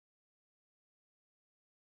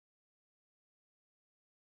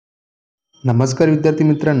नमस्कार विद्यार्थी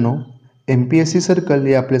मित्रांनो, MPSC सर्कल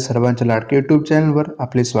या आपल्या सर्वांच्या लाडक्या यूट्यूब चॅनलवर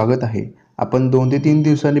आपले स्वागत आहे. आपण 2 ते 3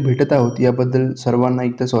 दिवसांनी भेटत आहोत, याबद्दल सर्वांना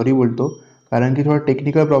एकदा सॉरी बोलतो, कारण की थोडा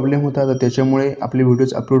टेक्निकल प्रॉब्लेम होता, तर त्याच्यामुळे आपले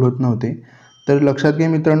व्हिडिओज अपलोड होत नव्हते. तर लक्षात घ्या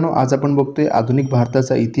मित्रांनो, आज आपण बघतोय आधुनिक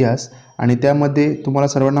भारताचा इतिहास आणि त्यामध्ये तुम्हाला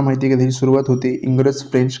सर्वांना माहिती आहे की त्याची सुरुवात होते इंग्रज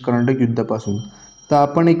फ्रेंच कर्नाटक युद्धापासून. तर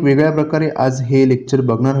आपण एक वेगळ्या प्रकारे आज हे लेक्चर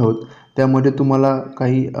बघणार आहोत. त्यामध्ये तुम्हाला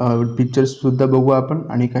काही पिक्चर्ससुद्धा बघू आपण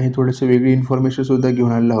आणि काही थोडेसे वेगळी इन्फॉर्मेशनसुद्धा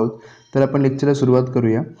घेऊन आलेलो आहोत. तर आपण लेक्चरला सुरुवात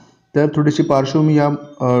करूया. तर थोडीशी पार्श्वभूमी या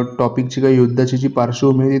टॉपिकची काही युद्धाची जी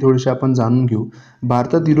पार्श्वभूमी आहे ती थोडीशी आपण जाणून घेऊ.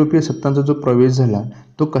 भारतात युरोपीय सत्तांचा जो प्रवेश झाला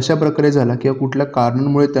तो कशा प्रकारे झाला किंवा कुठल्या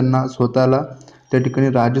कारणांमुळे त्यांना स्वतःला त्या ठिकाणी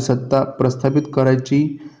राजसत्ता प्रस्थापित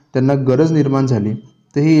करायची त्यांना गरज निर्माण झाली,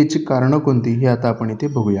 तर ही याची कारणं कोणती हे आता आपण इथे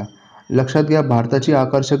बघूया. लक्षात घ्या, भारताची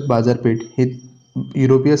आकर्षक बाजारपेठ हे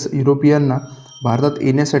युरोपियांना भारतात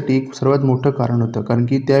येण्यासाठी एक सर्वात मोठं कारण होतं, कारण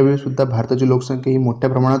की त्यावेळीसुद्धा भारताची लोकसंख्या ही मोठ्या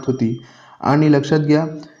प्रमाणात होती. आणि लक्षात घ्या,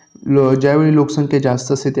 ज्यावेळी लोकसंख्या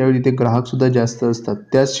जास्त असते त्यावेळी तिथे ग्राहकसुद्धा जास्त असतात.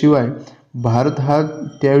 त्याशिवाय भारत हा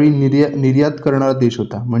त्यावेळी निर्यात करणारा देश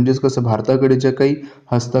होता. म्हणजेच कसं, भारताकडे ज्या काही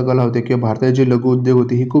हस्तकला होत्या किंवा भारताचे जे लघु उद्योग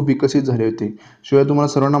होते हे खूप विकसित झाले होते. शिवाय तुम्हाला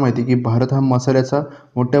सर्वांना माहिती आहे की भारत हा मसाल्याचा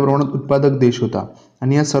मोठ्या प्रमाणात उत्पादक देश होता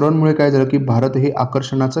आणि या सर्वांमुळे काय झालं की भारत हे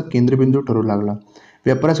आकर्षणाचा केंद्रबिंदू ठरू लागला.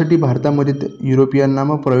 व्यापारासाठी भारतामध्ये युरोपियांना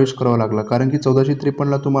मग प्रवेश करावा लागला, कारण की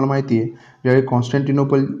 1453ला तुम्हाला माहिती आहे ज्यावेळी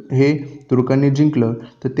कॉन्स्टँटिनोपल हे तुर्कांनी जिंकलं,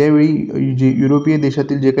 तर त्यावेळी जे युरोपीय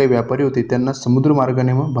देशातील जे काही व्यापारी होते त्यांना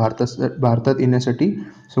समुद्रमार्गाने मग भारतात येण्यासाठी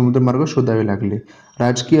समुद्रमार्ग शोधावे लागले.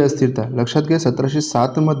 राजकीय अस्थिरता लक्षात घ्या,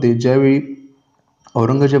 1707मध्ये ज्यावेळी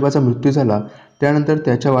औरंगजेबाचा मृत्यू झाला त्यानंतर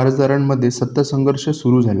त्याच्या वारसदारांमध्ये सत्ता संघर्ष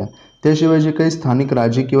सुरू झाला. त्याशिवाय जे काही स्थानिक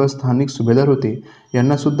राजे किंवा स्थानिक सुभेदार होते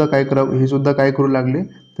यांनासुद्धा हे सुद्धा काय करू लागले,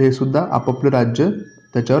 तर हे सुद्धा आपापलं राज्य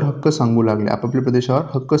त्याच्यावर हक्क सांगू लागले, आपापल्या प्रदेशावर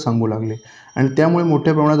हक्क सांगू लागले आणि त्यामुळे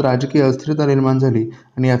मोठ्या प्रमाणात राजकीय अस्थिरता निर्माण झाली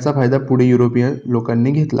आणि याचा फायदा पुढे युरोपीय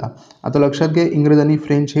लोकांनी घेतला. आता लक्षात घ्या, इंग्रज आणि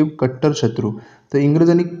फ्रेंच हे कट्टर शत्रू. तर इंग्रज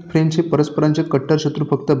आणि फ्रेंच हे परस्परांचे कट्टर शत्रू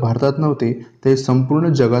फक्त भारतात नव्हते, ते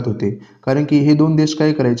संपूर्ण जगात होते. कारण की हे दोन देश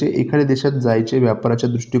काय करायचे, एखाद्या देशात जायचे व्यापाराच्या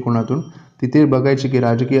दृष्टिकोनातून, तिथे बघायचे की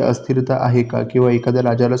राजकीय अस्थिरता आहे का किंवा एखाद्या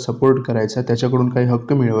राजाला सपोर्ट करायचा, त्याच्याकडून काही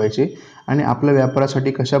हक्क मिळवायचे आणि आपल्या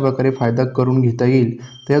व्यापारासाठी कशा प्रकारे फायदा करून घेता येईल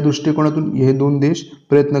त्या दृष्टिकोनातून हे दोन देश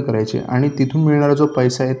प्रयत्न करायचे आणि तिथून मिळणारा जो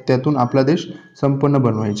पैसा आहे त्यातून आपला देश संपन्न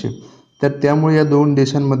बनवायचे. तर त्यामुळे या दोन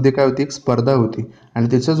देशांमध्ये काय होती, एक स्पर्धा होती आणि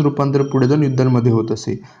त्याचंच रूपांतर पुढे जाऊन युद्धांमध्ये होत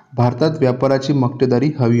असे. भारतात व्यापाराची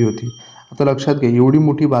मक्तेदारी हवी होती. आता लक्षात घ्या, एवढी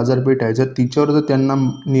मोठी बाजारपेठ आहे, जर तिच्यावर जर त्यांना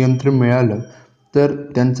नियंत्रण मिळालं तर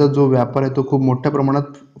त्यांचा जो व्यापार आहे तो खूप मोठ्या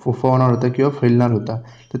प्रमाणात फोफावणार होता किंवा फैलणार होता.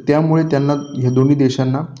 तर त्यामुळे त्यांना ह्या दोन्ही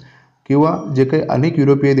देशांना किंवा जे काही अनेक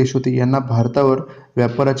युरोपीय देश होते यांना भारतावर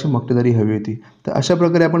व्यापाराची मक्तेदारी हवी होती. तर अशा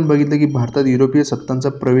प्रकारे आपण बघितलं की भारतात युरोपीय सत्तांचा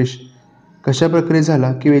प्रवेश कशा प्रकारे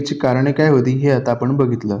झाला किंवा याची कारणे काय होती हे आता आपण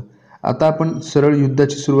बघितलं. आता आपण सरळ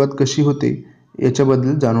युद्धाची सुरुवात कशी होते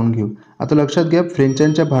याच्याबद्दल जाणून घेऊ. आता लक्षात घ्या,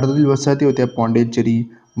 फ्रेंचांच्या भारतातील वसाहती होत्या पॉंडिचेरी,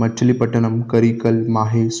 मच्छलीपट्टणम, करिकल,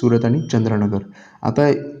 माहे, सुरत आणि चंद्रनगर. आता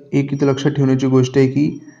एक इथं लक्षात ठेवण्याची गोष्ट आहे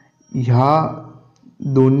की ह्या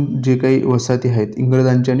दोन जे काही वसाहती आहेत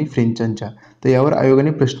इंग्रजांच्या आणि फ्रेंचांच्या, तर यावर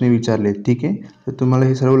आयोगाने प्रश्न विचारले. ठीक आहे, तर तुम्हाला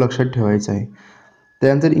हे सर्व लक्षात ठेवायचं आहे.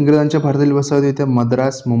 त्यानंतर इंग्रजांच्या भारतातील वसाहती होत्या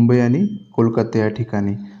मद्रास, मुंबई आणि कोलकाता या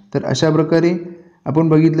ठिकाणी. तर अशा प्रकारे आपण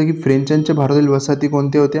बघितलं की फ्रेंचांच्या भारतातील वसाहती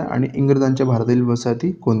कोणत्या होत्या आणि इंग्रजांच्या भारतातील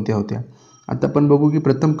वसाहती कोणत्या होत्या. आता आपण बघू की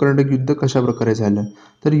प्रथम कर्नाटक युद्ध कशा प्रकारे झालं.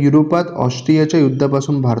 तर युरोपात ऑस्ट्रियाच्या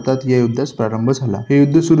युद्धापासून भारतात या युद्धास प्रारंभ झाला. हे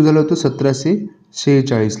युद्ध सुरू झालं होतं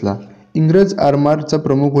 1746ला. इंग्रज आरमारचा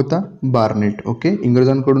प्रमुख होता बार्नेट. ओके,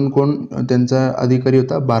 इंग्रजांकडून कोण त्यांचा अधिकारी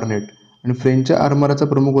होता, बार्नेट, आणि फ्रेंचच्या आरमाराचा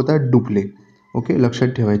प्रमुख होता डुप्ले. ओके, लक्षात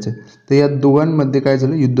ठेवायचं. तर या दोघांमध्ये काय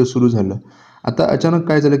झालं, युद्ध सुरू झालं. आता अचानक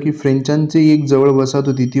काय झालं की फ्रेंचांची एक जवळ वसाहत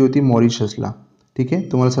होती, ती होती मॉरिशसला. ठीक आहे,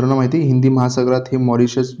 तुम्हाला सर्वांना माहिती आहे हिंदी महासागरात हे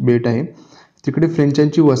मॉरिशस बेट आहे, तिकडे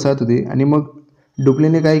फ्रेंचांची वसाहत होती. आणि मग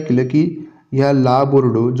डुप्लेने काय केलं की ह्या ला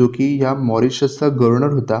बोर्डो, जो की ह्या मॉरिशसचा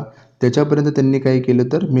गव्हर्नर होता, त्याच्यापर्यंत त्यांनी काय केलं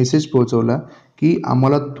तर मेसेज पोहोचवला की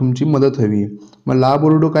आम्हाला तुमची मदत हवी आहे. मग ला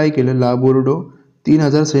बोर्डो काय केलं, ला बोर्डो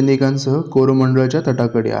 3000 सैनिकांसह कोरोमंडळच्या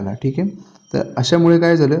तटाकडे आला. ठीक आहे, तर अशामुळे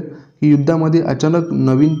काय झालं की युद्धामध्ये अचानक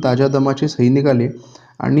नवीन ताज्या दमाचे सैनिक आले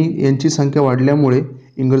आणि यांची संख्या वाढल्यामुळे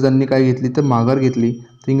इंग्रजांनी काय घेतली तर माघार घेतली.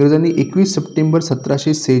 तर इंग्रजांनी 21 सप्टेंबर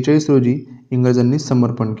 1746 रोजी इंग्रजांनी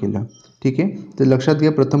समर्पण केलं. ठीक आहे, तर लक्षात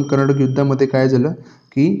घ्या, प्रथम कर्नाटक युद्धामध्ये काय झालं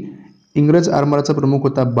की इंग्रज आरमाराचा प्रमुख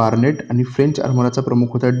होता बार्नेट आणि फ्रेंच आरमाराचा प्रमुख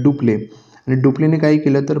होता डुप्ले. आणि डुप्लेने काय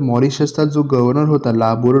केलं तर मॉरिशसचा जो गव्हर्नर होता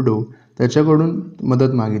ला बोर्डो, त्याच्याकडून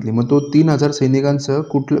मदत मागितली. मग तो 3,000 सैनिकांसह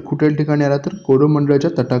कुठल्या ठिकाणी आला तर कोरोमंडळच्या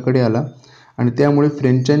तटाकडे आला आणि त्यामुळे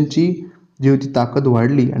फ्रेंचांची जी होती ताकद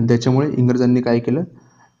वाढली आणि त्याच्यामुळे इंग्रजांनी काय केलं,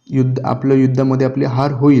 आपल्या युद्धामध्ये आपली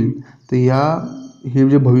हार होईल तर हे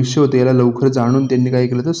जे भविष्य होतं याला लवकर जाणून त्यांनी काय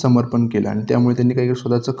केलं तर समर्पण केलं आणि त्यामुळे त्यांनी काय केलं,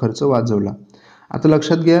 स्वतःचा खर्च वाचवला. आता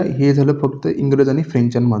लक्षात घ्या, हे झालं फक्त इंग्रज आणि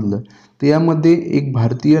फ्रेंचांमधलं. तर यामध्ये एक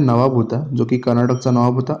भारतीय नवाब होता जो की कर्नाटकचा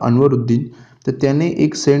नवाब होता, अनवरुद्दीन. तर त्याने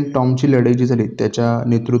एक सेंट टॉमची लढाई जी झाली त्याच्या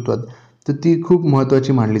नेतृत्वात, तर ती खूप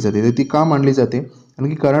महत्त्वाची मानली जाते. तर ती का मानली जाते, कारण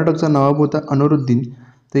की कर्नाटकचा नवाब होता अनवरुद्दीन.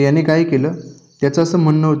 तर याने काय केलं, त्याचं असं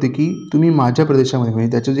म्हणणं होतं की तुम्ही माझ्या प्रदेशामध्ये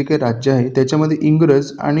म्हणजे त्याचं जे काही राज्य आहे त्याच्यामध्ये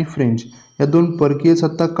इंग्रज आणि फ्रेंच या दोन परकीय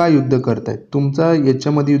सत्ता का युद्ध करतायत, तुमचा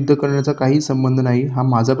याच्यामध्ये युद्ध करण्याचा काही संबंध नाही, हा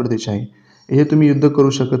माझा प्रदेश आहे, हे तुम्ही युद्ध करू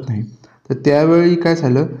शकत नाही. तर त्यावेळी काय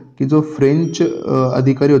झालं की जो फ्रेंच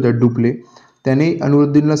अधिकारी होता डुप्ले, त्याने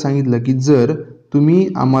अनवरुद्दीनला सांगितलं की जर तुम्ही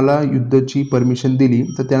आम्हाला युद्धाची परमिशन दिली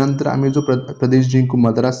तर त्यानंतर आम्ही जो प्रदेश जिंकू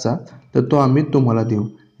मद्रासचा, तर तो आम्ही तुम्हाला देऊ.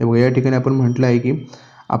 हे बघा, या ठिकाणी आपण म्हटलं आहे की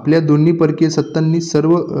आपल्या दोन्ही परकीय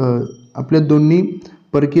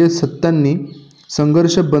सत्तांनी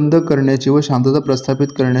संघर्ष बंद करण्याची व शांतता प्रस्थापित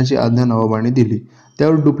करण्याची आज्ञा नवाबाने दिली.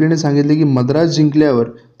 त्यावर डुप्लेने सांगितले की मद्रास जिंकल्यावर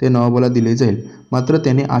ते नवाबाला दिले जाईल. मात्र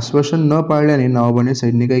त्याने आश्वासन न पाळल्याने नवाबाने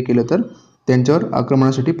सैन्य काय केलं तर त्यांच्यावर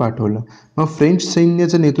आक्रमणासाठी पाठवलं. मग फ्रेंच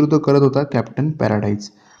सैन्याचं नेतृत्व करत होता कॅप्टन पॅराडाईज.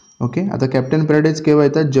 ओके, आता कॅप्टन पॅराडाईज केव्हा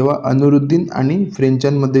येतात, जेव्हा अनवरुद्दीन आणि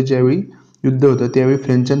फ्रेंचांमध्ये ज्यावेळी युद्ध होतं त्यावेळी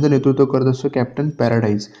फ्रेंचांचं नेतृत्व करत असतो कॅप्टन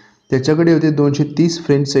पॅराडाईज. त्याच्याकडे होते 230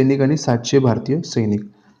 फ्रेंच सैनिक आणि 700 भारतीय सैनिक.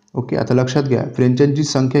 ओके, आता लक्षात घ्या फ्रेंचांची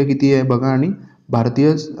संख्या किती आहे बघा आणि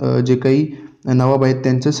भारतीय जे काही नवाब आहेत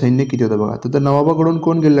त्यांचं सैन्य किती होतं बघा. तर नवाबाकडून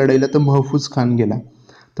कोण गेलं लढाईला, तर महफूज खान गेला.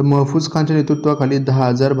 तर महफूज खानच्या नेतृत्वाखाली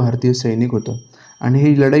 10,000 भारतीय सैनिक होतं आणि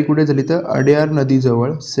ही लढाई कुठे झाली तर अड्यार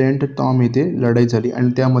नदीजवळ सेंट टॉम येथे लढाई झाली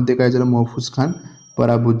आणि त्यामध्ये काय झालं, महफूज खान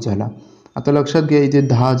पराभूत झाला. आता लक्षात घ्या, इथे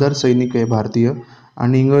 10,000 सैनिक आहे भारतीय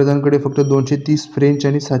आणि इंग्रजांकडे फक्त 230 फ्रेंच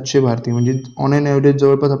आणि 700 भारतीय, म्हणजे ऑन एन ॲव्हरेज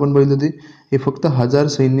जवळपास आपण बघितलं ते हे फक्त 1000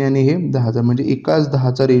 सैन्य आणि हे 10,000, म्हणजे एकाच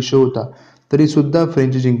 10चा रेशो होता. तरीसुद्धा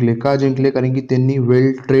फ्रेंच जिंकले. का जिंकले, कारण की त्यांनी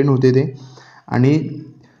वेल ट्रेन होते ते आणि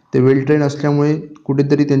ते वेल ट्रेन असल्यामुळे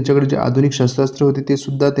कुठेतरी त्यांच्याकडे जे आधुनिक शस्त्रास्त्र होते ते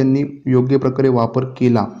सुद्धा त्यांनी योग्य प्रकारे वापर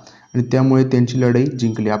केला आणि त्यामुळे त्यांची लढाई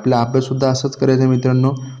जिंकली. आपला अभ्याससुद्धा असंच करायचा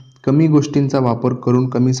मित्रांनो, कमी गोष्टींचा वापर करून,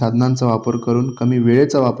 कमी साधनांचा वापर करून, कमी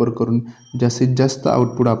वेळेचा वापर करून जास्तीत जास्त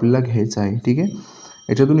आउटपुट आपल्याला घ्यायचं आहे. ठीक आहे,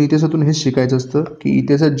 याच्यातून इतिहासातून हेच शिकायचं असतं की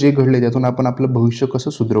इतिहासात जे घडले त्यातून आपण आपलं भविष्य कसं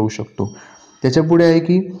सुधरवू शकतो. त्याच्यापुढे आहे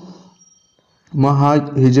की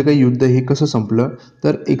मग हे जे काही युद्ध हे कसं संपलं,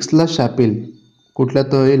 तर एक्सला शापेल कुठला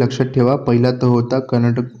तह हे लक्षात ठेवा. पहिला तह होता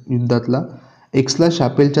कर्नाटक युद्धातला. एक्सला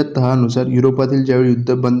शापेलच्या तहानुसार युरोपातील ज्यावेळी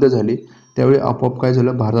युद्ध बंद झाले त्यावेळी आपोआप काय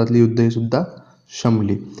झालं, भारतातली युद्ध हे सुद्धा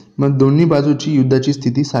शमली. मग दोन्ही बाजूची युद्धाची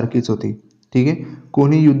स्थिती सारखीच होती. ठीक आहे,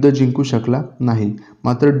 कोणी युद्ध जिंकू शकला नाही.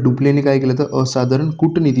 मात्र डुप्लेने काय केलं तर असाधारण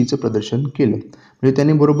कूटनीतीचं प्रदर्शन केलं. म्हणजे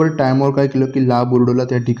त्यांनी बरोबर टायमावर काय केलं की ला बोर्डोला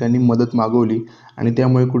त्या ठिकाणी मदत मागवली आणि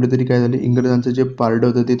त्यामुळे कुठेतरी काय झालं, इंग्रजांचं जे पारडं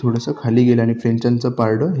होतं ते थोडंसं खाली गेलं आणि फ्रेंचांचं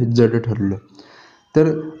पारडं हे जड ठरलं.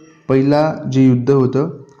 तर पहिला जे युद्ध होतं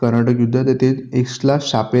कर्नाटक युद्ध, तर ते एक्सला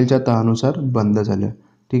शापेलच्या तहानुसार बंद झालं.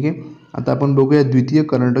 ठीक आहे, आता आपण बघूया द्वितीय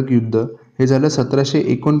कर्नाटक युद्ध हे झालं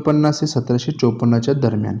 1749 ते 1754च्या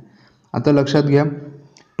दरम्यान. आता लक्षात घ्या,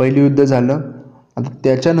 पहिलं युद्ध झालं. आता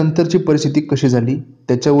त्याच्यानंतरची परिस्थिती कशी झाली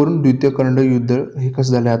त्याच्यावरून द्वितीय कर्नाटक युद्ध हे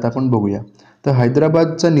कसं झालं आता आपण बघूया. तर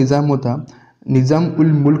हैदराबादचा निजाम होता निजाम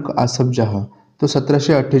उल मुल्क आसफ जहा, तो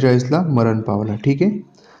 1748ला मरण पावला. ठीक आहे,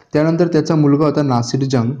 त्यानंतर त्याचा मुलगा होता नासिर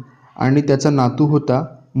जंग आणि त्याचा नातू होता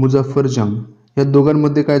मुझफ्फर जंग. या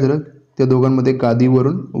दोघांमध्ये काय झालं, त्या दोघांमध्ये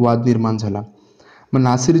गादीवरून वाद निर्माण झाला. मग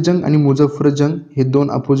नासिर जंग आणि मुझफ्फर जंग हे दोन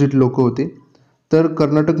अपोजिट लोक होते. तर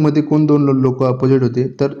कर्नाटकमध्ये कोण दोन लोक अपोजिट होते,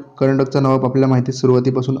 तर कर्नाटकचा नवाब आपल्याला माहिती आहे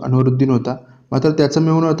सुरुवातीपासून अनवरुद्दीन होता. मात्र त्याचा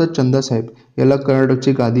मेहुणा होता चंदासाहेब, याला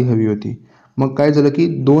कर्नाटकची गादी हवी होती. मग काय झालं की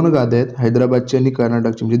दोन गाद्या आहेत, हैदराबादची आणि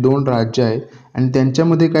कर्नाटकची, म्हणजे दोन राज्य आहेत आणि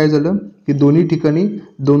त्यांच्यामध्ये काय झालं की दोन्ही ठिकाणी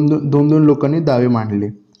दोन दोन लोकांनी दावे मांडले.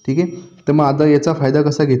 ठीक आहे, तर मग आता याचा फायदा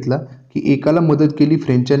कसा घेतला की एकाला मदत केली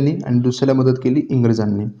फ्रेंचांनी आणि दुसऱ्याला मदत केली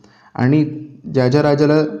इंग्रजांनी. आणि ज्या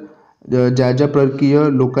ज्या परकीय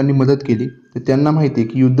लोकांनी मदत केली तर त्यांना माहिती आहे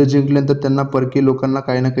की युद्ध जिंकल्यानंतर त्यांना परकीय लोकांना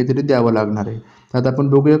काही ना काहीतरी द्यावं लागणार आहे. तर आता आपण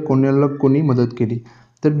बघूया कोणाला कोणी मदत केली.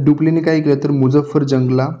 तर डुप्लेने काय केलं तर मुझफ्फर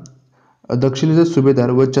जंगला दक्षिणेचा सुभेदार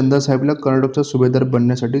व चंदासाहेबला कर्नाटकचा सुभेदार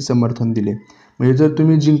बनण्यासाठी समर्थन दिले. म्हणजे जर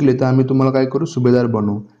तुम्ही जिंकले तर आम्ही तुम्हाला काय करू, सुभेदार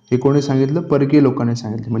बनवू. हे कोणी सांगितलं, परकीय लोकांनी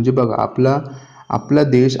सांगितलं. म्हणजे बघा, आपला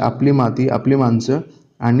देश, आपली माती, आपली माणसं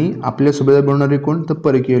आणि आपल्या सुभेदार बनवणारे कोण, तर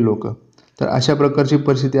परकीय लोक. तर अशा प्रकारची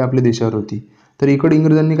परिस्थिती आपल्या देशावर होती. तर इकडे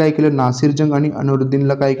इंग्रजांनी काय केलं, नासिर जंग आणि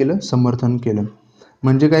अनवरुद्दीनला काय केलं, समर्थन केलं.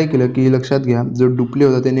 म्हणजे काय केलं की लक्षात घ्या, जो डुप्ले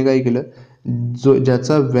होता त्याने काय केलं, जो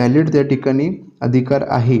ज्याचा व्हॅलिड त्या ठिकाणी अधिकार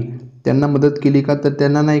आहे त्यांना मदत केली का, तर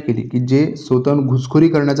त्यांना नाही केली. की जे स्वतःहून घुसखोरी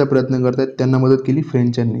करण्याचा प्रयत्न करतात त्यांना मदत केली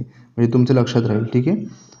फ्रेंचांनी. म्हणजे तुमचं लक्षात राहील. ठीक आहे.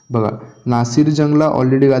 बघा, नासिर जंगला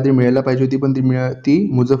ऑलरेडी गादी मिळायला पाहिजे होती, पण ती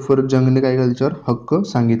मुझफ्फर जंगने काय केलं, त्याच्यावर हक्क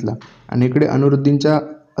सांगितला. आणि इकडे अनवरुद्दीनच्या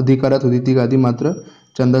अधिकारात होती ती गादी, मात्र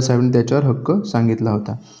चंदा साहेबांनी त्याच्यावर हक्क सांगितला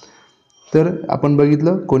होता. तर आपण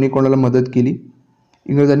बघितलं कोणी कोणाला मदत केली.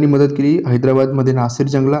 इंग्रजांनी मदत केली हैदराबादमध्ये नासिर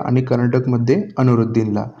जंगला आणि कर्नाटकमध्ये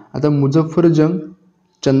अनवरुद्दीनला. आता मुझफ्फर जंग,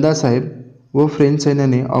 चंदा साहेब व फ्रेंच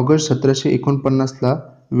सैन्याने ऑगस्ट 1749ला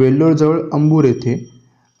वेल्लोरजवळ अंबूर येथे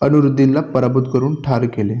अनवरुद्दीनला पराभूत करून ठार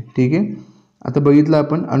केले. ठीक आहे. आता बघितलं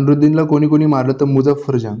आपण अनवरुद्दीनला कोणी कोणी मारलं, तर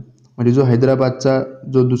मुझफ्फर जंग म्हणजे जो हैदराबादचा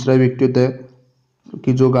जो दुसरा व्यक्ती होता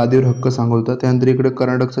की जो गादीवर हक्क सांगत होता, त्यानंतर इकडे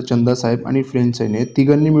कर्नाटकचा चंदा साहेब आणि फ्रेंच सैन्य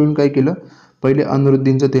तिघांनी मिळून काय केलं, पहिले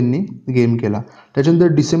अनवरुद्दीनचा त्यांनी गेम केला.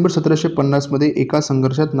 त्याच्यानंतर डिसेंबर 1750मध्ये एका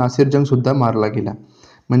संघर्षात नासिर जंग सुद्धा मारला गेला.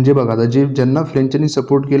 म्हणजे बघा, आता ज्यांना फ्रेंचांनी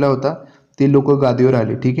सपोर्ट केला होता ते लोक गादीवर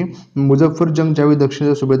आले. ठीक आहे. मुझफ्फर जंग ज्यावेळी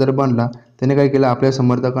दक्षिणेचा सुभेदार बनला, त्याने काय केलं, आपल्या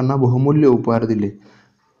समर्थकांना बहुमूल्य उपहार दिले.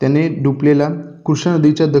 त्याने डुप्लेला कृष्णा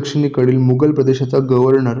नदीच्या दक्षिणेकडील मुघल प्रदेशाचा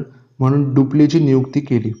गव्हर्नर म्हणून डुप्लेची नियुक्ती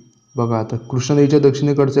केली. बघा, आता कृष्णा नदीच्या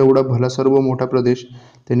दक्षिणेकडचा एवढा भला सर्व मोठा प्रदेश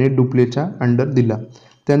त्याने डुप्लेच्या अंडर दिला.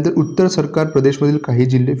 त्यानंतर उत्तर सरकार प्रदेशमधील काही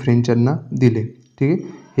जिल्हे फ्रेंचांना दिले. ठीक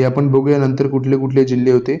आहे. हे आपण बघूया नंतर कुठले कुठले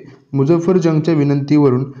जिल्हे होते. मुझफ्फर जंगच्या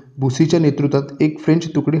विनंतीवरून बुसीच्या नेतृत्वात एक फ्रेंच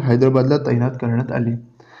तुकडी हैदराबादला तैनात करण्यात आली.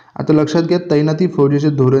 आता लक्षात घ्या, तैनाती फौजेचे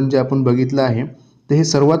धोरण जे आपण बघितलं आहे, तर हे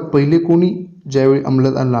सर्वात पहिले कोणी ज्यावेळी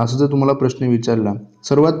अंमलात आणला, असं जर तुम्हाला प्रश्न विचारला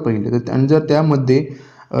सर्वात पहिले, तर आणि जर त्यामध्ये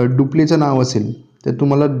डुप्लेचं नाव असेल तर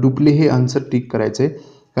तुम्हाला डुप्ले हे आन्सर टिक करायचं आहे.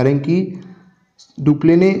 कारण की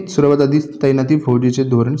डुप्लेने सर्वात आधी तैनाती फौजेचे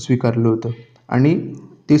धोरण स्वीकारलं होतं आणि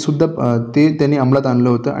ते सुद्धा त्यांनी अंमलात आणलं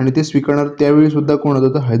होतं. आणि ते स्वीकारणार त्यावेळी सुद्धा कोण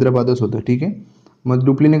होतं, तर हैदराबादच होतं. ठीक आहे. मग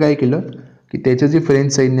डुप्लेने काय केलं की त्याचं जे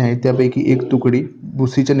फ्रेंच सैन्य आहे त्यापैकी एक तुकडी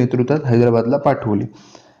बुसीच्या नेतृत्वात हैदराबादला पाठवली.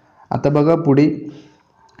 आता बघा पुढे,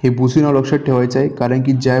 हे बुसी नाव लक्षात ठेवायचं आहे, कारण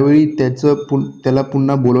की ज्यावेळी त्याला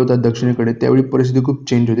पुन्हा बोलवतात दक्षिणेकडे, त्यावेळी परिस्थिती खूप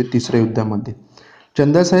चेंज होते तिसऱ्या युद्धामध्ये.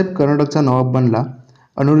 चंदासाहेब कर्नाटकचा नवाब बनला.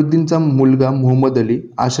 अनवरुद्दीनचा मुलगा मोहम्मद अली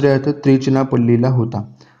आश्रयार्थ त्रिचिनापल्लीला होता.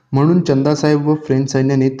 म्हणून चंदासाहेब व फ्रेंच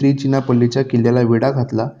सैन्याने त्रिचिनापल्लीच्या किल्ल्याला वेढा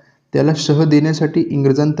घातला. त्याला शह देण्यासाठी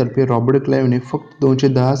इंग्रजांतर्फे रॉबर्ट क्लाइव्हने फक्त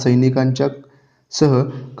 210 सैनिकांच्या सह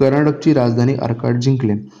कर्नाटकची राजधानी अर्काट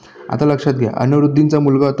जिंकले. आता लक्षात घ्या, अनवरुद्दीनचा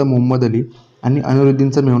मुलगा होता मोहम्मद अली आणि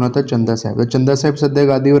अनवरुद्दीनचा मेहुणा होता चंदासाहेब. तर चंदासाहेब सध्या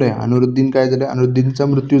गादीवर आहे. अनवरुद्दीन काय झालं, अनवरुद्दीनचा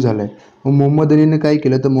मृत्यू झाला आहे. मग मोहम्मद अलीने काय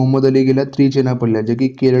केलं, तर मोहम्मद अली गेला त्रिचिनापल्लीला, जे की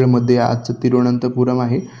केरळमध्ये आजचं तिरुवनंतपुरम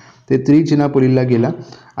आहे, ते त्रिचिनापल्लीला गेला.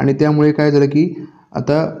 आणि त्यामुळे काय झालं की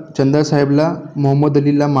आता चंदासाहेबला मोहम्मद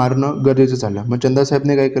अलीला मारणं गरजेचं झालं. मग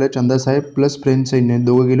चंदासाहेबने काय केलं, चंदासाहेब प्लस फ्रेंच सैन्य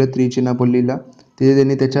दोघं गेलं त्रिचिनापल्लीला. तिथे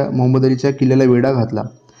त्यांनी त्याच्या मोहम्मद अलीच्या किल्ल्याला वेढा घातला.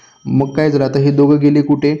 मग काय झालं, आता हे दोघं गेले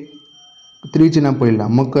कुठे, त्रिचिनापल्लीला.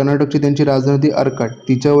 मग कर्नाटकची त्यांची राजधानी अर्काट,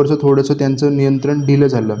 तिच्यावरचं थोडंसं त्यांचं नियंत्रण ढिलं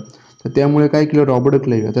झालं. तर त्यामुळे काय केलं, रॉबर्ट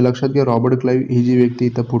क्लाइव्ह, आता लक्षात घ्या रॉबर्ट क्लाइव्ह ही जी व्यक्ती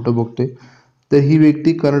इथं फोटो बघतोय, तर ही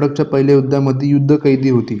व्यक्ती कर्नाटकच्या पहिल्या युद्धामध्ये युद्ध कैदी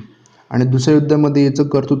होती. आणि दुसऱ्या युद्धामध्ये याचं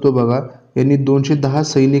कर्तृत्व बघा, यांनी 210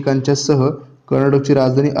 सैनिकांच्या सह कर्नाटकची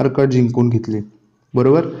राजधानी अर्काट जिंकून घेतली.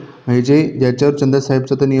 बरोबर. म्हणजे ज्याच्यावर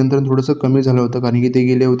चंदासाहेबचं तर नियंत्रण थोडंसं कमी झालं होतं, कारण की ते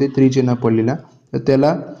गेले होते त्रिचिनापल्लीला, तर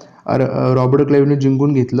त्याला रॉबर्ट क्लाइव्हने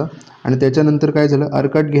जिंकून घेतलं. आणि त्याच्यानंतर काय झालं,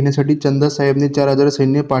 अर्काट घेण्यासाठी चंदासाहेबने 4000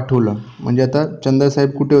 सैन्य पाठवलं. म्हणजे आता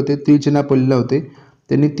चंदासाहेब कुठे होते, त्रिचिनापल्लीला होते.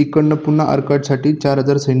 त्यांनी तिकडनं पुन्हा अर्काटसाठी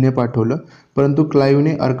 4000 सैन्य पाठवलं, परंतु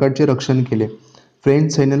क्लाइव्हने अर्काटचे रक्षण केले.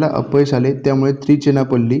 फ्रेंच सैन्याला अपयश आले, त्यामुळे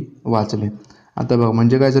त्रिचिनापल्ली वाचले. आता बघा,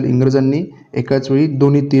 म्हणजे काय झालं, इंग्रजांनी एकाच वेळी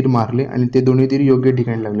दोन्ही तीर मारले आणि ते दोन्ही तीर योग्य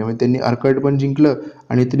ठिकाणी लागले. म्हणजे त्यांनी अर्काट पण जिंकलं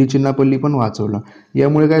आणि त्रिचिनापल्ली पण वाचवलं.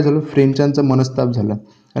 यामुळे काय झालं, फ्रेंचांचा मनस्ताप झाला,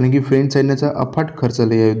 कारण की फ्रेंच सैन्याचा अफाट खर्च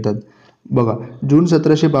झाला या युद्धात. बघा, जून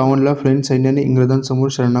 1752ला फ्रेंच सैन्याने इंग्रजांसमोर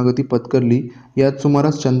शरणागती पत्करली. याच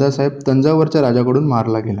सुमारास चंदासाहेब तंजावरच्या राजाकडून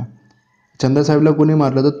मारला गेला. चंदासाहेबला कोणी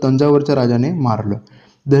मारलं, तर तंजावरच्या राजाने मारलं.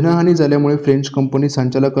 धनहानी झाल्यामुळे फ्रेंच कंपनी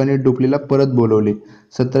संचालकाने डुप्लेला परत बोलवले.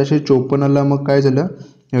 1754ला मग काय झालं,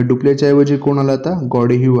 डुप्लेच्या ऐवजी कोण आला, आता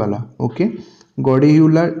गॉडेह्यू आला. ओके.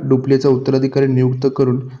 गॉडेह्यूला डुप्लेचा उत्तराधिकारी नियुक्त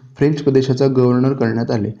करून फ्रेंच प्रदेशाचा गव्हर्नर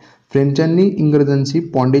करण्यात आले. फ्रेंचांनी इंग्रजांशी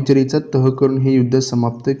पॉंडिचेरीचा तह करून हे युद्ध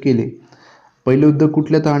समाप्त केले. पहिलं युद्ध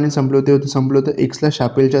कुठल्या तहाने संपलं होतं, संपलं होतं एक्सला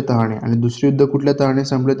शापेलच्या तहाने. आणि दुसरे युद्ध कुठल्या तहाने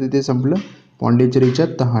संपलं, तिथे संपलं पॉंडिचेरीच्या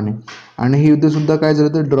तहाने. आणि हे युद्धसुद्धा काय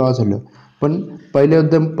झालं, तर ड्रॉ झालं. पण पहिलं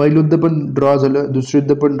युद्ध पण ड्रॉ झालं, दुसरं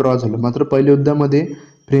युद्ध पण ड्रॉ झालं. मात्र पहिल्या युद्धामध्ये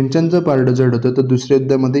फ्रेंचांचं पारडं जड होतं, तर दुसऱ्या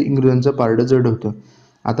युद्धामध्ये इंग्रजांचं पारडं जड होतं.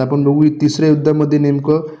 आता आपण बघू तिसऱ्या युद्धामध्ये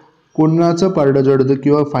नेमकं कोणाचं पारडं जड होतं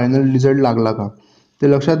किंवा फायनल रिझल्ट लागला का. ते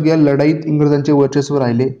लक्षात घ्या, लढाईत इंग्रजांचे वर्चस्व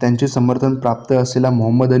राहिले. त्यांचे समर्थन प्राप्त असलेला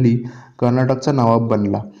मोहम्मद अली कर्नाटकचा नवाब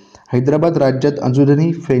बनला. हैदराबाद राज्यात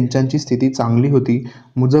अजूनही फ्रेंचांची स्थिती चांगली होती.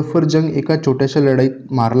 मुझफ्फर जंग एका छोट्याशा लढाईत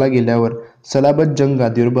मारला गेल्यावर सलाबत जंग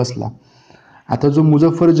गादीवर बसला. आता जो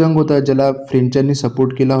मुझफ्फर जंग होता, ज्याला फ्रेंचांनी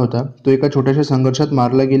सपोर्ट केला होता, तो एका छोट्याशा संघर्षात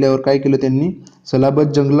मारला गेल्यावर काय केलं त्यांनी,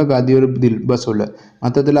 सलाबत जंगला गादीवर बसवलं.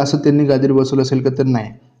 आता त्याला असं त्यांनी गादीवर बसवलं असेल का, तर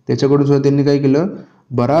नाही. त्याच्याकडून सुद्धा त्यांनी काय केलं,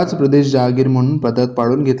 बराच प्रदेश जहागीर म्हणून पदरात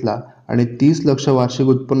पाडून घेतला आणि 30 लक्ष वार्षिक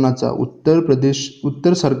उत्पन्नाचा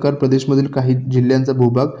उत्तर सरकार प्रदेशमधील काही जिल्ह्यांचा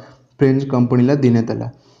भूभाग फ्रेंच कंपनीला देण्यात आला.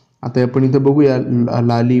 आता आपण इथं बघूया,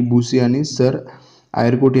 लाली, बुसी आणि सर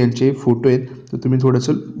आयरकोट यांचे फोटो आहेत, तर तुम्ही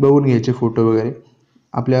थोडंसं बघून घ्यायचे फोटो वगैरे,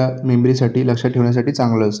 आपल्या मेमरीसाठी लक्षात ठेवण्यासाठी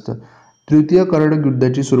चांगलं असतं. तृतीय कर्नाटक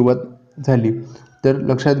युद्धाची सुरुवात झाली. तर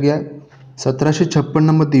लक्षात घ्या,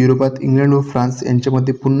 1756 युरोपात इंग्लंड व फ्रान्स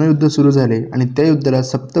यांच्यामध्ये पुन्हा युद्ध सुरू झाले आणि त्या युद्धाला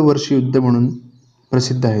सप्तवर्षीय युद्ध म्हणून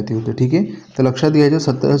प्रसिद्ध आहे ते युद्ध. ठीक आहे, तर लक्षात घ्यायचं,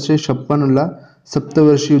 1756ला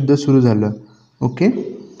सप्तवर्षीय युद्ध सुरू झालं. ओके,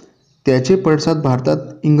 त्याचे पडसाद भारतात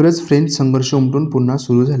इंग्रज फ्रेंच संघर्ष उमटून पुन्हा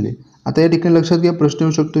सुरू झाले. आता या ठिकाणी लक्षात घ्या, प्रश्न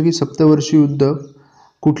येऊ शकतो की सप्तवर्षीय युद्ध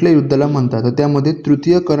कुठल्या युद्धाला म्हणतात, तर त्यामध्ये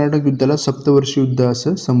तृतीय कर्नाटक युद्धाला सप्तवर्षीय युद्ध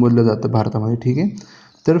असं संबोधलं जातं भारतामध्ये. ठीक आहे,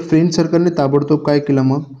 तर फ्रेंच सरकारने ताबडतोब काय केलं,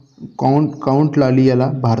 मग काउंट लाली याला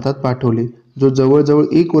भारतात पाठवले, जो जवळजवळ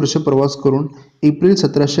 1 वर्ष प्रवास करून एप्रिल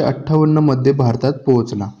 1758 भारतात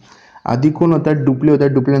पोहोचला. आधी कोण होता, डुप्ले होता.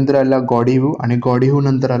 डुप्लेनंतर आला गॉडीहू आणि गॉडीहू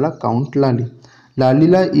नंतर आला काउंट लाली.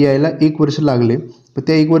 लालीला यायला 1 वर्ष लागले. पण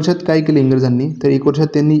त्या 1 वर्षात काय केलं इंग्रजांनी, तर 1 वर्षात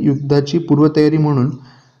त्यांनी युद्धाची पूर्वतयारी म्हणून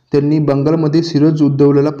त्यांनी बंगालमध्ये सिरज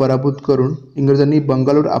उद्दौलाला पराभूत करून इंग्रजांनी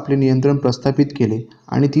बंगालवर आपले नियंत्रण प्रस्थापित केले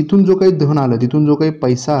आणि तिथून जो काही धन आलं, तिथून जो काही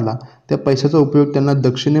पैसा आला, त्या पैशाचा उपयोग त्यांना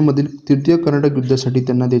दक्षिणेमधील तृतीय कर्नाटक युद्धासाठी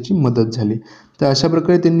त्यांना त्याची मदत झाली. तर अशा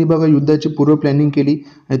प्रकारे त्यांनी बघा युद्धाची पूर्व प्लॅनिंग केली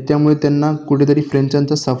आणि त्यामुळे त्यांना कुठेतरी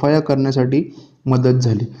फ्रेंचांचा सफाया करण्यासाठी मदत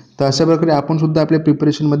झाली. तर अशा प्रकारे आपण सुद्धा आपल्या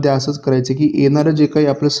प्रिपरेशनमध्ये असंच करायचं की येणारं जे काही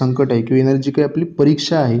आपलं संकट आहे किंवा येणारी जी काही आपली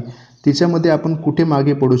परीक्षा आहे, तिच्यामध्ये आपण कुठे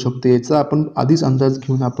मागे पडू शकतो याचा आपण आधीच अंदाज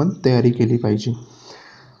घेऊन आपण तयारी केली पाहिजे.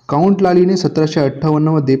 काउंट लालीने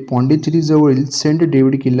 1758 पॉंडिचेरी जवळील सेंट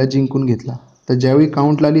डेव्हिड किल्ला जिंकून घेतला. तर ज्यावेळी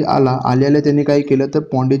काउंट लाली आल्याला त्यांनी काय केलं, तर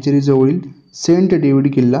पॉंडिचेरी जवळील सेंट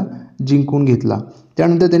डेव्हिड किल्ला जिंकून घेतला.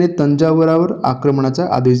 त्यानंतर त्याने तंजावरावर आक्रमणाचा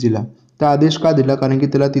आदेश दिला. तर आदेश का दिला, कारण की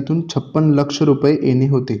त्याला तिथून 56 लक्ष रुपये येणे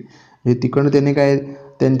होते. म्हणजे तिकडनं त्याने काय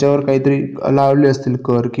त्यांच्यावर काहीतरी लावले असतील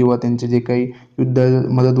कर किंवा त्यांचे जे काही युद्ध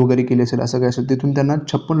मदत वगैरे केली असेल, असं काय असेल, तिथून त्यांना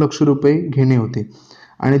 56 लक्ष रुपये घेणे होते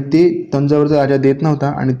आणि ते तंजावरचा राजा देत नव्हता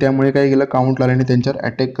आणि त्यामुळे काय केलं, काउंट लालीने त्यांच्यावर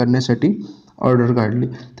अटॅक करण्यासाठी ऑर्डर काढली.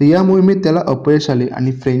 तर या मोहिमेत त्याला अपयश आले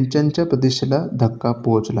आणि फ्रेंचांच्या प्रदेशाला धक्का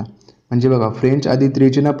पोहोचला. म्हणजे बघा, फ्रेंच आधी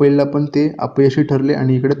त्रिचेना पहिला पण ते अपयशी ठरले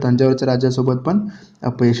आणि इकडे तंजावरच्या राजासोबत पण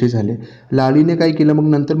अपयशी झाले. लालीने काय केलं, मग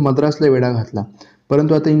नंतर मद्रासला वेढा घातला.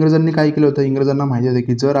 परंतु आता इंग्रजांनी काय केलं होतं, इंग्रजांना माहिती होतं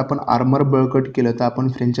की जर आपण आर्मर बळकट केलं तर आपण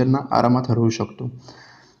फ्रेंचांना आरामात हरवू शकतो.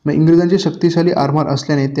 मग इंग्रजांचे शक्तिशाली आर्मर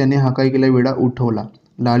असल्याने त्याने हा काय केला, वेढा उठवला.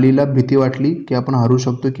 लालीला भीती वाटली की आपण हरू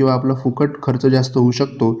शकतो किंवा आपला फुकट खर्च जास्त होऊ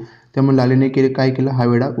शकतो, त्यामुळे लालीने काय केलं, हा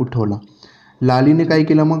वेढा उठवला. लालीने काय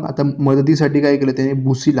केलं, मग आता मदतीसाठी काय केलं त्याने,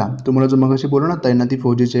 बुसीला, तुम्हाला जो मगाशी बोललो ना तैनाती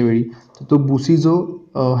फौजेच्या वेळी, तर तो बुसी जो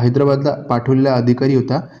हैदराबादला पाठवलेला अधिकारी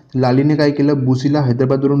होता, लालीने काय केलं, बुसीला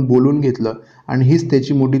हैदराबादवरून बोलवून घेतलं आणि हीच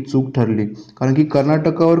त्याची मोठी चूक ठरली. कारण की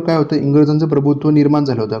कर्नाटकावर काय होतं, इंग्रजांचं प्रभुत्व निर्माण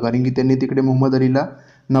झालं होतं, कारण की त्यांनी तिकडे मोहम्मद अलीला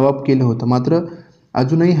नवाब केलं होतं. मात्र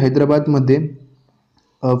अजूनही हैदराबादमध्ये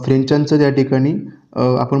फ्रेंचांचं त्या ठिकाणी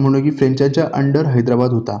आपण म्हणू की फ्रेंचांच्या अंडर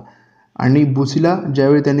हैदराबाद होता आणि बुसीला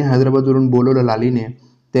ज्यावेळी त्यांनी हैदराबादवरून बोलवलं लालीने,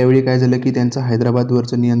 त्यावेळी काय झालं की त्यांचं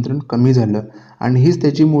हैदराबादवरचं नियंत्रण कमी झालं आणि हीच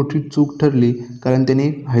त्याची मोठी चूक ठरली. कारण त्याने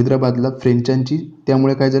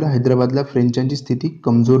त्यामुळे काय झालं, हैदराबादला फ्रेंचांची स्थिती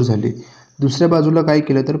कमजोर झाली. दुसऱ्या बाजूला काय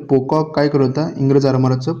केलं, तर पोकॉक काय करत होता, इंग्रज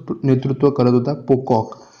आरमाराचं नेतृत्व करत होता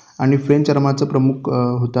पोकॉक आणि फ्रेंच आरमाराचा प्रमुख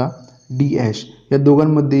होता डी-ॲश. या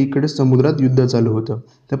दोघांमध्ये इकडे समुद्रात युद्ध चालू होतं.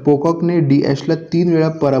 तर पोकॉकने डी-ॲशला 3 वेळा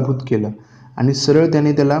पराभूत केलं आणि सरळ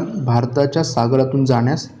त्याने त्याला भारताच्या सागरातून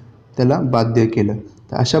जाण्यास त्याला बाध्य केलं.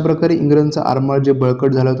 तर अशा प्रकारे इंग्रजांचा आरमार जे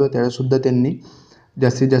बळकट झाला होता त्यालासुद्धा त्यांनी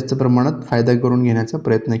जास्तीत जास्त प्रमाणात फायदा करून घेण्याचा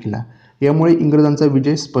प्रयत्न केला. यामुळे इंग्रजांचा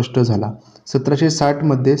विजय स्पष्ट झाला.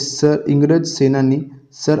 1760 इंग्रज सेनानी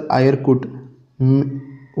सर आयरकूट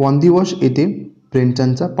वांदिवॉश येथे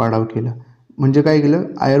फ्रेंचांचा पाडाव केला. म्हणजे काय केलं,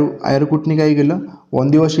 आयरकूटने काय केलं,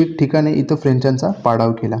 वांदिवॉश एक ठिकाणी इथं फ्रेंचांचा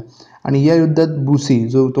पाडाव केला आणि या युद्धात बुसी,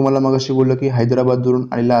 जो तुम्हाला मगाशी बोललो की हैदराबादवरून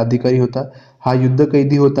आलेला अधिकारी होता, हा युद्ध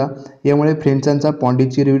कैदी होता. यामुळे फ्रेंचांचा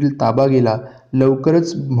पॉंडिचेरीवरील ताबा गेला.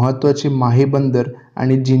 लवकरच महत्त्वाचे माहे बंदर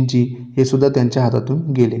आणि जिंजी हे सुद्धा त्यांच्या हातातून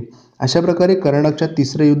गेले. अशा प्रकारे कर्नाटकच्या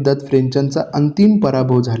तिसऱ्या युद्धात फ्रेंचांचा अंतिम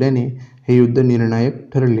पराभव झाल्याने हे युद्ध निर्णायक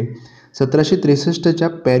ठरले. 1763च्या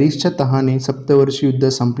पॅरिसच्या तहाने सप्तवर्षीय युद्ध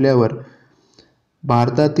संपल्यावर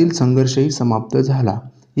भारतातील संघर्षही समाप्त झाला.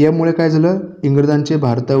 यामुळे काय झालं, इंग्रजांचे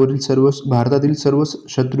भारतातील सर्व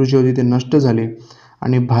शत्रू जे होते ते नष्ट झाले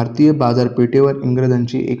आणि भारतीय बाजारपेठेवर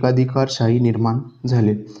इंग्रजांची एकाधिकारशाही निर्माण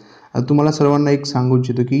झाले. आता तुम्हाला सर्वांना एक सांगू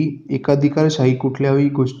इच्छितो की एकाधिकारशाही, कुठल्याही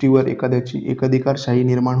गोष्टीवर एखाद्याची एकाधिकारशाही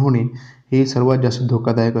निर्माण होणे हे सर्वात जास्त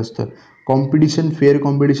धोकादायक असतं. फेअर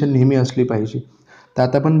कॉम्पिटिशन नेहमी असली पाहिजे. तर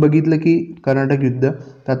आता आपण बघितलं की कर्नाटक युद्ध.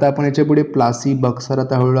 तर आता आपण याच्यापुढे प्लासी, बक्सर,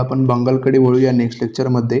 आता हळूहळू आपण बंगालकडे वळूया नेक्स्ट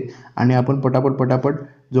लेक्चरमध्ये आणि आपण पटापट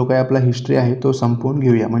जो काही आपला हिस्ट्री आहे तो संपवून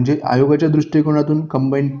घेऊया. म्हणजे आयोगाच्या दृष्टिकोनातून,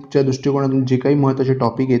 कंबाईनच्या दृष्टिकोनातून जे काही महत्त्वाचे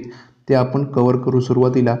टॉपिक आहेत ते आपण कव्हर करू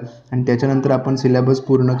सुरुवातीला आणि त्याच्यानंतर आपण सिलेबस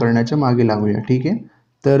पूर्ण करण्याच्या मागे लागूया. ठीक आहे.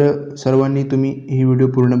 तर सर्वांनी तुम्ही ही व्हिडिओ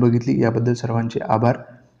पूर्ण बघितली याबद्दल सर्वांचे आभार.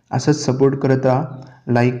 असंच सपोर्ट करत राहा,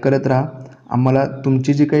 लाईक करत राहा. आम्हाला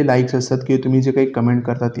तुमची जी काही लाईक्स असतात किंवा तुम्ही जे काही कमेंट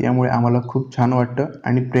करतात यामुळे आम्हाला खूप छान वाटतं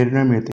आणि प्रेरणा मिळते.